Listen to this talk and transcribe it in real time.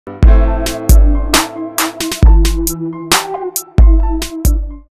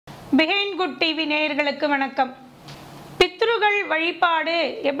Good TV நேயர்களுக்கு வணக்கம். பித்ருகள் வழிபாடு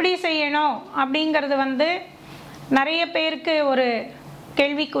எப்படி செய்யணும் அப்படிங்கிறது நிறைய பேருக்கு ஒரு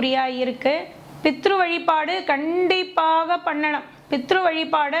கேள்விக்குறியா இருக்கு. பித்ரு வழிபாடு கண்டிப்பாக பண்ணணும். பித்ரு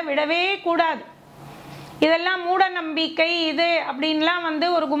வழிபாடை விடவே கூடாது. இதெல்லாம் மூட நம்பிக்கை இது அப்படின்லாம்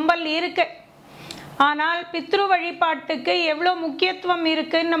ஒரு கும்பல் இருக்கு. ஆனால் பித்ரு வழிபாட்டுக்கு எவ்வளோ முக்கியத்துவம்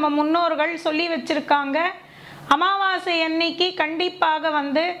இருக்குன்னு நம்ம முன்னோர்கள் சொல்லி வச்சிருக்காங்க. அமாவாசை அன்னைக்கு கண்டிப்பாக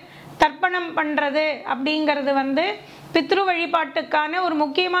தர்ப்பணம் பண்ணுறது அப்படிங்கிறது பித்ரு வழிபாட்டுக்கான ஒரு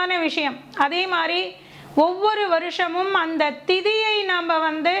முக்கியமான விஷயம். அதே மாதிரி ஒவ்வொரு வருஷமும் அந்த திதியை நாம்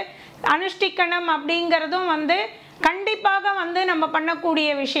அனுஷ்டிக்கணும் அப்படிங்கிறதும் கண்டிப்பாக நம்ம பண்ணக்கூடிய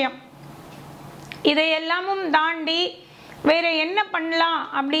விஷயம். இதையெல்லாமும் தாண்டி வேறு என்ன பண்ணலாம்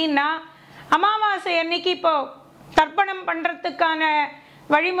அப்படின்னா, அமாவாசை அன்னைக்கு இப்போ தர்ப்பணம் பண்ணுறதுக்கான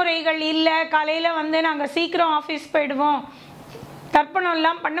வழிமுறைகள் இல்லை. காலையில் நாங்கள் சீக்கிரம் ஆஃபீஸ் போயிடுவோம்,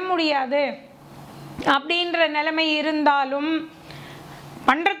 தர்ப்பணம்லாம் பண்ண முடியாது அப்படின்ற நிலைமை இருந்தாலும்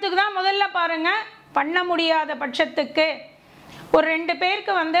பண்ணுறதுக்கு தான் முதல்ல பாருங்கள். பண்ண முடியாத பட்சத்துக்கு ஒரு 2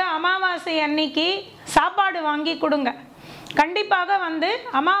 பேருக்கு அமாவாசை அன்னைக்கு சாப்பாடு வாங்கி கொடுங்க. கண்டிப்பாக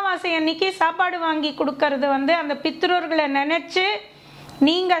அமாவாசை அன்னைக்கு சாப்பாடு வாங்கி கொடுக்கறது அந்த பித்ருர்களை நினச்சி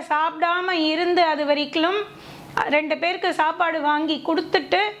நீங்கள் சாப்பிடாம இருந்து அது வரைக்கும் 2 பேருக்கு சாப்பாடு வாங்கி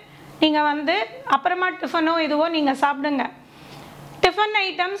கொடுத்துட்டு நீங்கள் அப்புறமா டிஃபனோ இதுவோ நீங்கள் சாப்பிடுங்க. டிஃபன்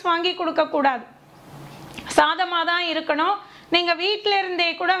ஐட்டம்ஸ் வாங்கி கொடுக்கக்கூடாது, சாதமாக தான் இருக்கணும். நீங்கள் வீட்டில் இருந்தே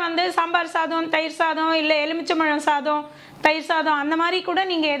கூட சாம்பார் சாதம், தயிர் சாதம், இல்லை எலுமிச்சம்பழம் சாதம், தயிர் சாதம் அந்த மாதிரி கூட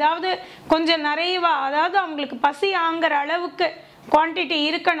நீங்கள் ஏதாவது கொஞ்சம் நிறைவா, அதாவது அவங்களுக்கு பசி ஆங்கிற அளவுக்கு குவான்டிட்டி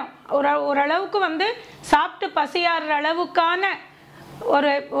இருக்கணும். ஓரளவுக்கு சாப்பிட்டு பசியாகிற அளவுக்கான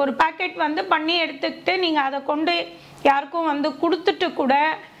ஒரு பேக்கெட் பண்ணி எடுத்துக்கிட்டு நீங்கள் அதை கொண்டு யாருக்கும் கொடுத்துட்டு கூட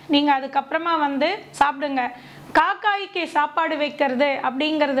நீங்கள் அதுக்கப்புறமா சாப்பிடுங்க. காக்காய்க்கு சாப்பாடு வைக்கிறது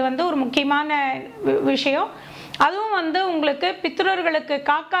அப்படிங்கிறது ஒரு முக்கியமான விஷயம். அதுவும் உங்களுக்கு பித்ருர்களுக்கு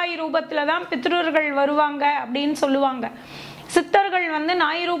காக்காய் ரூபத்தில் தான் பித்ருர்கள் வருவாங்க அப்படின்னு சொல்லுவாங்க. சித்தர்கள்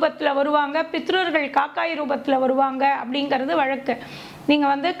நாய் ரூபத்தில் வருவாங்க, பித்ருர்கள் காக்காய் ரூபத்தில் வருவாங்க அப்படிங்கிறது வழக்கு.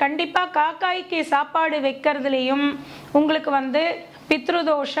 நீங்கள் கண்டிப்பாக காக்காய்க்கு சாப்பாடு வைக்கிறதுலையும் உங்களுக்கு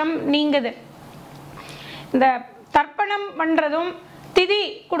பித்ருதோஷம் நீங்குது. இந்த தர்ப்பணம் பண்ணுறதும் திதி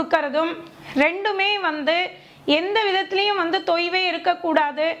கொடுக்கறதும் ரெண்டுமே எந்த விதத்துலேயும் தொய்வே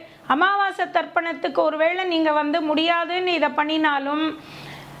இருக்கக்கூடாது. அமாவாசை தர்ப்பணத்துக்கு ஒருவேளை நீங்கள் முடியாதுன்னு இதை பண்ணினாலும்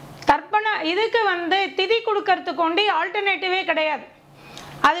இதுக்கு திதி கொடுக்கறதுக்கு கொண்டு ஆல்டர்னேட்டிவே கிடையாது.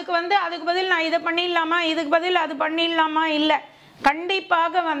 அதுக்கு பதில் நான் இதை பண்ணிடலாமா, இதுக்கு பதில் அது பண்ணிடலாமா, இல்லை.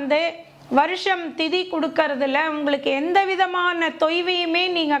 கண்டிப்பாக வருஷம் திதி கொடுக்கறதுல உங்களுக்கு எந்த விதமான தொய்வையுமே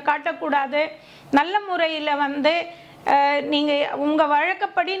நீங்கள் காட்டக்கூடாது. நல்ல முறையில் நீங்கள் உங்கள்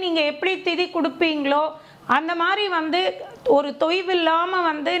வழக்கப்படி நீங்கள் எப்படி திதி கொடுப்பீங்களோ அந்த மாதிரி ஒரு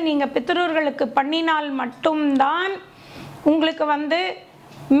தொய்வில்லாமல் நீங்கள் பித்ருர்களுக்கு பண்ணினால் மட்டும்தான் உங்களுக்கு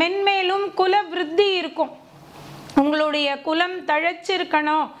மென்மேலும் குல விருத்தி இருக்கும். உங்களுடைய குலம்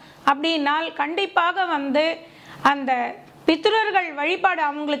தழைச்சிருக்கணும் அப்படின்னால் கண்டிப்பாக அந்த பித்ருர்கள் வழிபாடு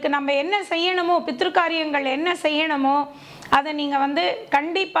அவங்களுக்கு நம்ம என்ன செய்யணுமோ, பித்ருக்காரியங்கள் என்ன செய்யணுமோ அதை நீங்கள்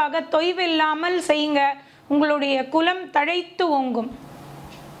கண்டிப்பாக தொய்வில்லாமல் செய்யுங்க. உங்களுடைய குலம் தழைத்து ஓங்கும்.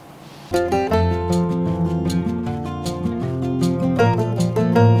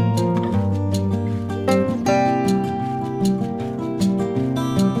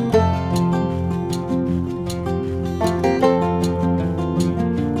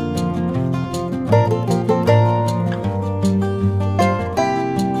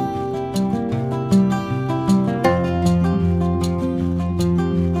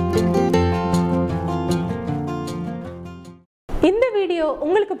 இந்த வீடியோ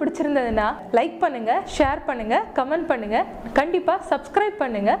உங்களுக்கு பிடிச்சிருந்ததுன்னா லைக் பண்ணுங்க, ஷேர் பண்ணுங்க, கமெண்ட் பண்ணுங்க. கண்டிப்பா சப்ஸ்கிரைப்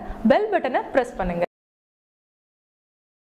பண்ணுங்க, பெல் பட்டனை பிரஸ் பண்ணுங்க.